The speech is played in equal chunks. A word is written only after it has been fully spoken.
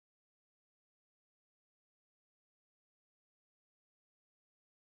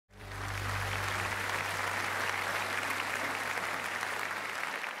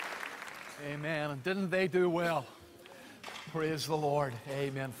Amen. And didn't they do well? Praise the Lord.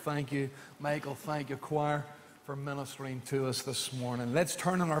 Amen. Thank you, Michael. Thank you, choir, for ministering to us this morning. Let's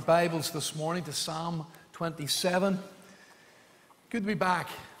turn in our Bibles this morning to Psalm 27. Good to be back.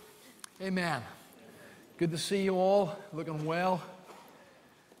 Amen. Good to see you all. Looking well.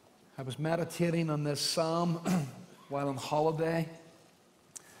 I was meditating on this psalm while on holiday.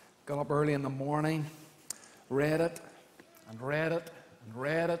 Got up early in the morning, read it, and read it, and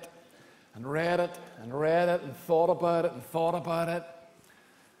read it, and read it, and read it, and thought about it, and thought about it.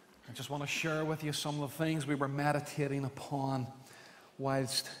 I just want to share with you some of the things we were meditating upon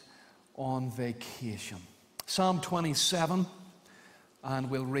whilst on vacation. Psalm 27, and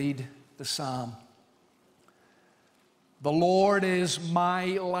we'll read the psalm. The Lord is my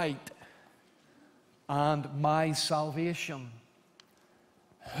light and my salvation.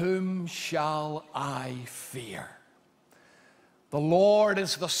 Whom shall I fear? The Lord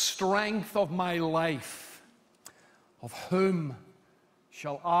is the strength of my life. Of whom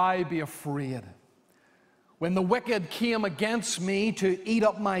shall I be afraid? When the wicked came against me to eat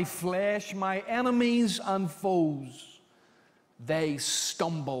up my flesh, my enemies and foes, they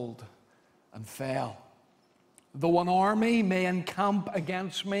stumbled and fell. Though an army may encamp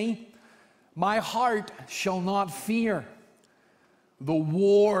against me, my heart shall not fear. Though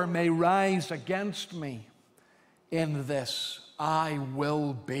war may rise against me, in this I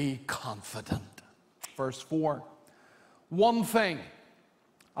will be confident. Verse 4. One thing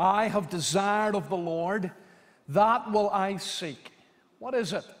I have desired of the Lord, that will I seek. What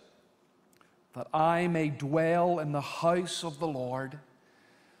is it? That I may dwell in the house of the Lord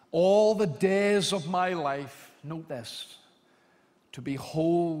all the days of my life. Note this. To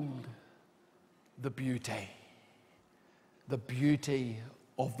behold the beauty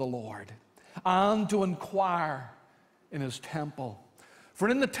of the Lord, and to inquire in his temple. For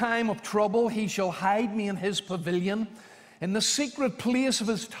in the time of trouble he shall hide me in his pavilion. In the secret place of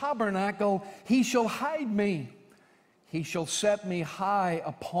his tabernacle he shall hide me. He shall set me high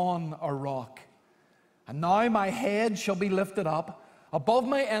upon a rock. And now my head shall be lifted up above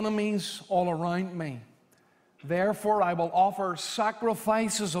my enemies all around me. Therefore I will offer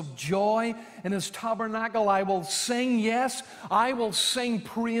sacrifices of joy in his tabernacle. I will sing, yes, I will sing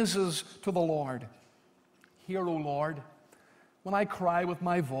praises to the Lord. Hear, O Lord, when I cry with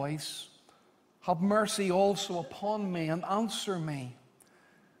my voice. Have mercy also upon me and answer me.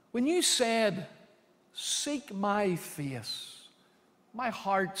 When you said, seek my face, my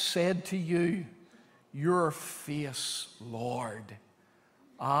heart said to you, your face, Lord,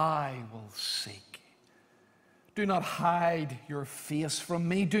 I will seek. Do not hide your face from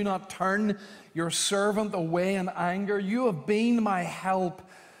me. Do not turn your servant away in anger. You have been my help.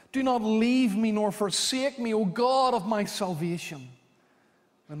 Do not leave me nor forsake me, O God of my salvation.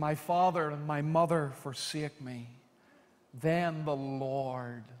 When my father and my mother forsake me, then the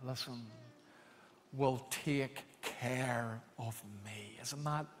Lord, listen, will take care of me. Isn't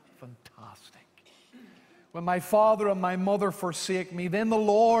that fantastic? When my father and my mother forsake me, then the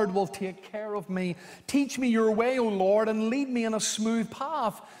Lord will take care of me. Teach me your way, O Lord, and lead me in a smooth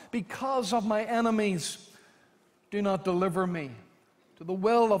path because of my enemies. Do not deliver me to the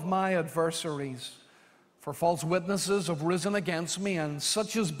will of my adversaries. For false witnesses have risen against me, and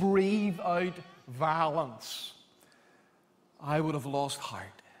such as breathe out violence. I would have lost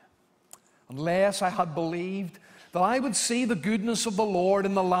heart unless I had believed that I would see the goodness of the Lord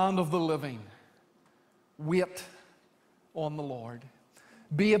in the land of the living. Wait on the Lord.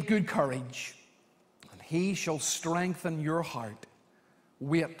 Be of good courage, and he shall strengthen your heart.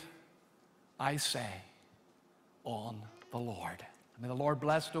 Wait, I say, on the Lord. May the Lord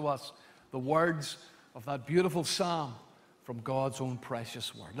bless to us the words of that beautiful psalm from God's own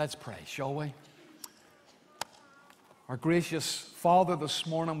precious word. Let's pray, shall we? Our gracious Father, this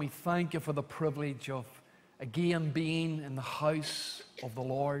morning we thank you for the privilege of again being in the house of the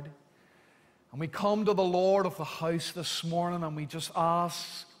Lord. And we come to the Lord of the house this morning and we just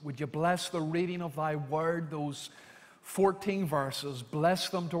ask, would you bless the reading of thy word, those 14 verses, bless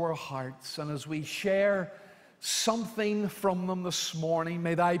them to our hearts. And as we share something from them this morning,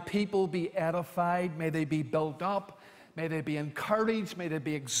 may thy people be edified, may they be built up, may they be encouraged, may they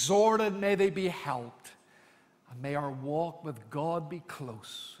be exhorted, may they be helped. And may our walk with God be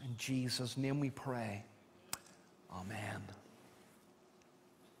close. In Jesus' name we pray. Amen.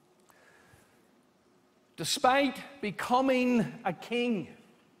 Despite becoming a king,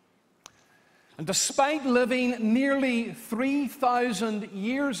 and despite living nearly 3,000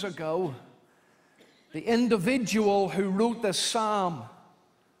 years ago, the individual who wrote this psalm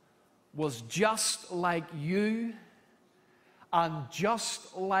was just like you and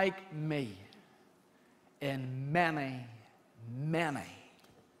just like me in many, many,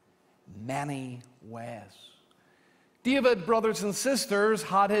 many ways. David, brothers and sisters,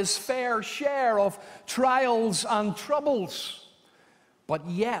 had his fair share of trials and troubles, but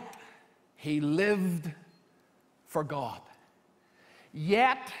yet he lived for God.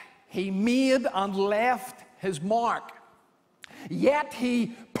 Yet he made and left his mark. Yet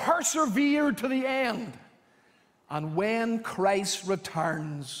he persevered to the end. And when Christ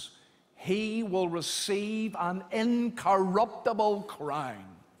returns, he will receive an incorruptible crown,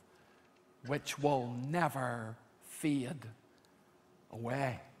 which will never fade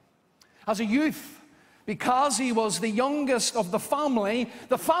away. As a youth, because he was the youngest of the family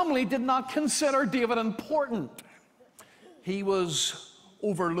did not consider David important. He was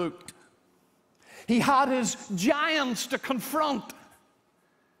overlooked. He had his giants to confront,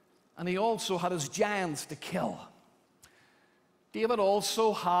 and he also had his giants to kill. David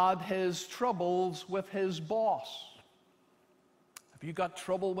also had his troubles with his boss. Have you got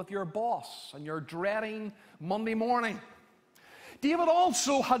trouble with your boss and you're dreading Monday morning? David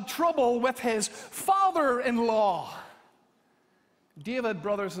also had trouble with his father-in-law. David,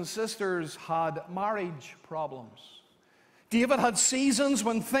 brothers and sisters, had marriage problems. David had seasons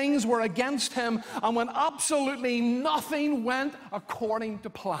when things were against him and when absolutely nothing went according to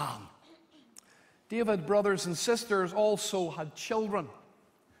plan. David, brothers and sisters, also had children.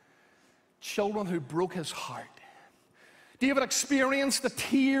 Children who broke his heart. David experienced the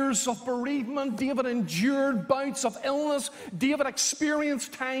tears of bereavement. David endured bouts of illness. David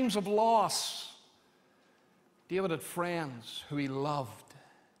experienced times of loss. David had friends who he loved,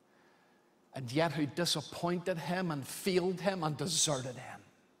 and yet who disappointed him and failed him and deserted him.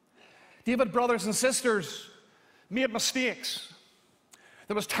 David, brothers and sisters, made mistakes.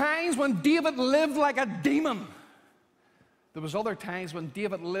 There was times when David lived like a demon. There was other times when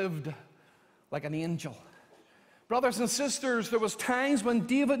David lived like an angel. Brothers and sisters, there was times when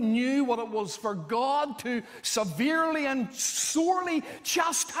David knew what it was for God to severely and sorely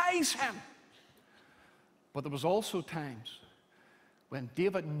chastise him. But there was also times when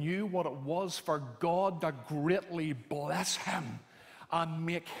David knew what it was for God to greatly bless him and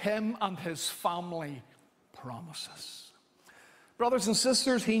make him and his family promises. Brothers and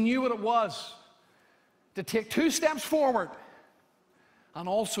sisters, he knew what it was to take 2 steps forward and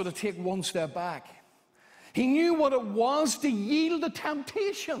also to take 1 step back. He knew what it was to yield to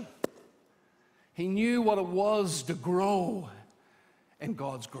temptation. He knew what it was to grow in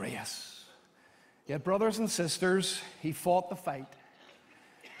God's grace. Yet, brothers and sisters, he fought the fight.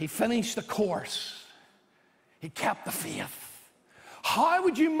 He finished the course. He kept the faith. How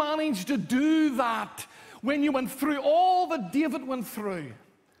would you manage to do that when you went through all that David went through?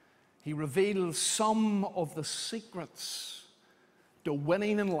 He reveals some of the secrets to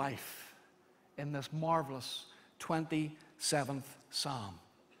winning in life in this marvelous 27th Psalm.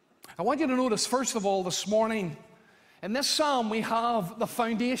 I want you to notice, first of all, this morning, in this Psalm we have the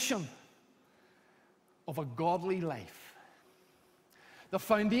foundation of a godly life. The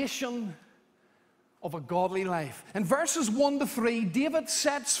foundation of a godly life. In verses 1 to 3, David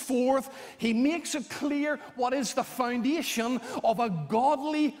sets forth, he makes it clear what is the foundation of a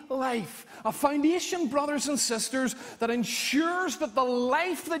godly life. A foundation, brothers and sisters, that ensures that the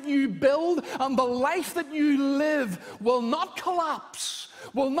life that you build and the life that you live will not collapse,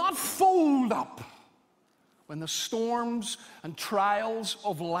 will not fold up when the storms and trials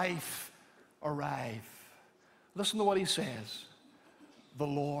of life arrive. Listen to what he says. The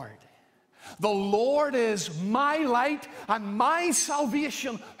Lord. The Lord is my light and my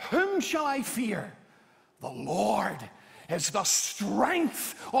salvation. Whom shall I fear? The Lord is the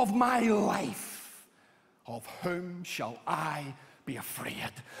strength of my life. Of whom shall I be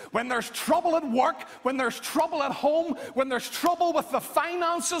afraid? When there's trouble at work, when there's trouble at home, when there's trouble with the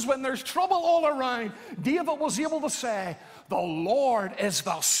finances, when there's trouble all around, David was able to say, the Lord is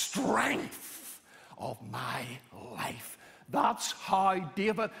the strength of my life. That's how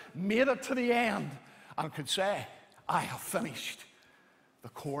David made it to the end and could say, I have finished the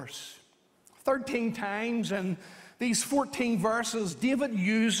course. 13 times in these 14 verses, David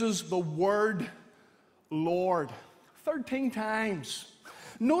uses the word Lord. 13 times.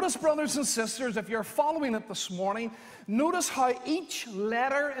 Notice, brothers and sisters, if you're following it this morning, notice how each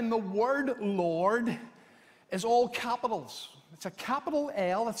letter in the word Lord is all capitals. It's a capital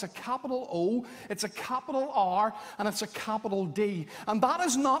L, it's a capital O, it's a capital R, and it's a capital D. And that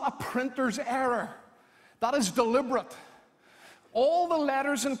is not a printer's error. That is deliberate. All the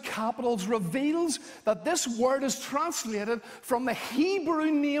letters in capitals reveals that this word is translated from the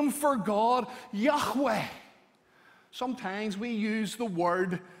Hebrew name for God, Yahweh. sometimes we use the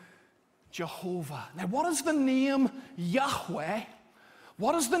word Jehovah. Now, what does the name Yahweh,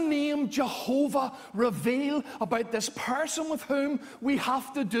 what does the name Jehovah reveal about this person with whom we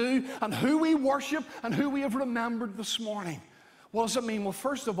have to do and who we worship and who we have remembered this morning? What does it mean? Well,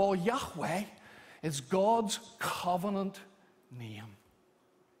 first of all, Yahweh is God's covenant name.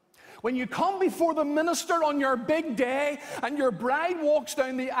 When you come before the minister on your big day and your bride walks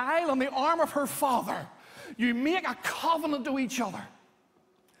down the aisle on the arm of her father, you make a covenant to each other.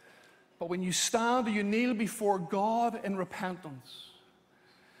 But when you stand or you kneel before God in repentance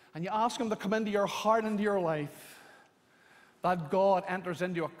and you ask Him to come into your heart, into your life, that God enters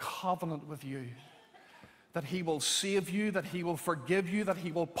into a covenant with you, that He will save you, that He will forgive you, that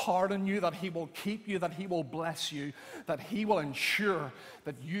He will pardon you, that He will keep you, that He will bless you, that He will ensure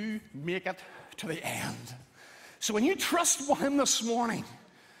that you make it to the end. So when you trust Him this morning,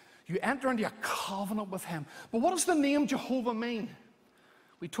 you enter into a covenant with Him. But what does the name Jehovah mean?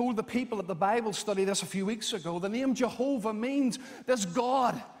 We told the people at the Bible study this a few weeks ago. The name Jehovah means this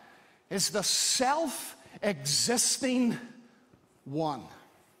God is the self-existing one.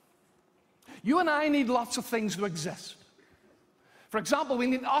 You and I need lots of things to exist. For example, we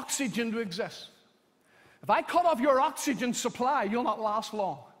need oxygen to exist. If I cut off your oxygen supply, you'll not last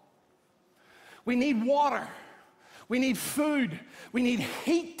long. We need water. We need food. We need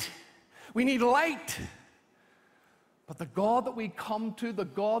heat. We need light. But the God that we come to, the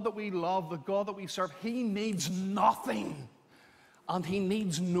God that we love, the God that we serve, He needs nothing. And He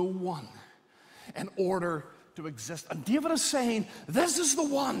needs no one in order to exist. And David is saying, this is the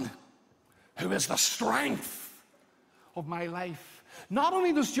one who is the strength of my life. Not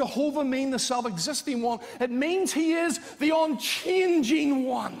only does Jehovah mean the self-existing one, it means He is the unchanging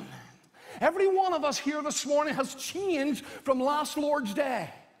one. Every one of us here this morning has changed from last Lord's Day.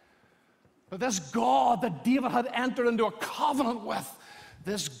 But this God that David had entered into a covenant with,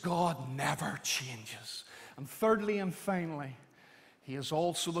 this God never changes. And thirdly and finally, He is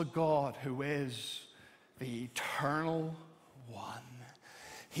also the God who is the eternal one.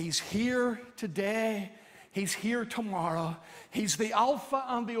 He's here today. He's here tomorrow. He's the Alpha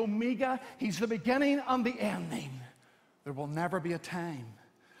and the Omega. He's the beginning and the ending. There will never be a time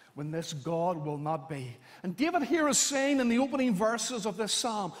when this God will not be. And David here is saying in the opening verses of this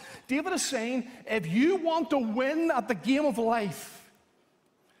psalm, David is saying, if you want to win at the game of life,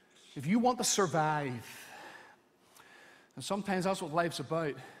 if you want to survive, and sometimes that's what life's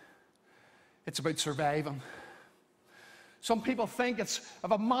about. It's about surviving. Some people think it's,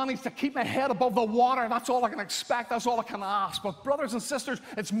 if I manage to keep my head above the water, that's all I can expect, that's all I can ask. But brothers and sisters,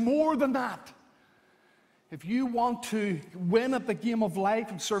 it's more than that. If you want to win at the game of life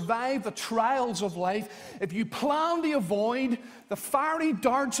and survive the trials of life, if you plan to avoid the fiery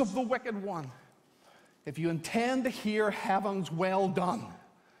darts of the wicked one, if you intend to hear heaven's well done,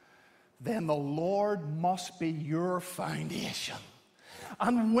 then the Lord must be your foundation.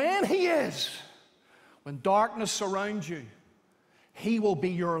 And when He is, when darkness surrounds you, He will be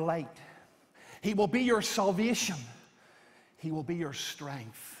your light. He will be your salvation. He will be your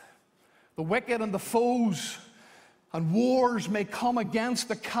strength. The wicked and the foes and wars may come against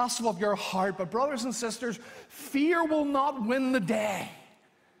the castle of your heart, but brothers and sisters, fear will not win the day.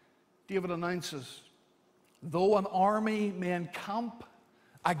 David announces, though an army may encamp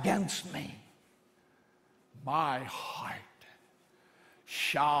against me, my heart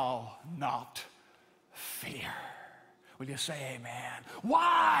shall not fear. Will you say amen?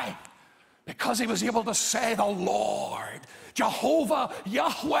 Why? Because he was able to say, the Lord, Jehovah,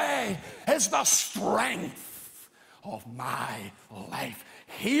 Yahweh, is the strength of my life.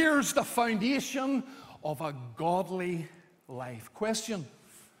 Here's the foundation of a godly life. Question,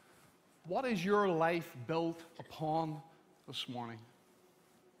 what is your life built upon this morning?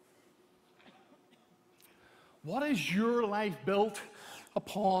 What is your life built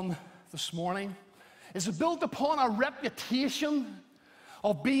upon this morning? Is it built upon a reputation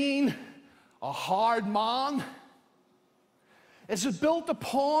of being a hard man? Is it built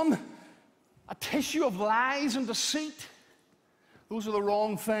upon a tissue of lies and deceit? Those are the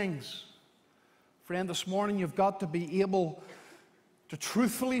wrong things. Friend, this morning you've got to be able to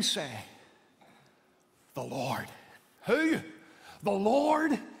truthfully say, the Lord. Who? The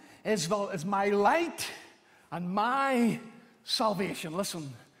Lord is my light and my salvation.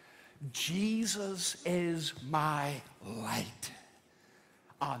 Listen, Jesus is my light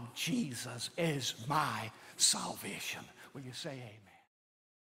and Jesus is my salvation. Will you say amen?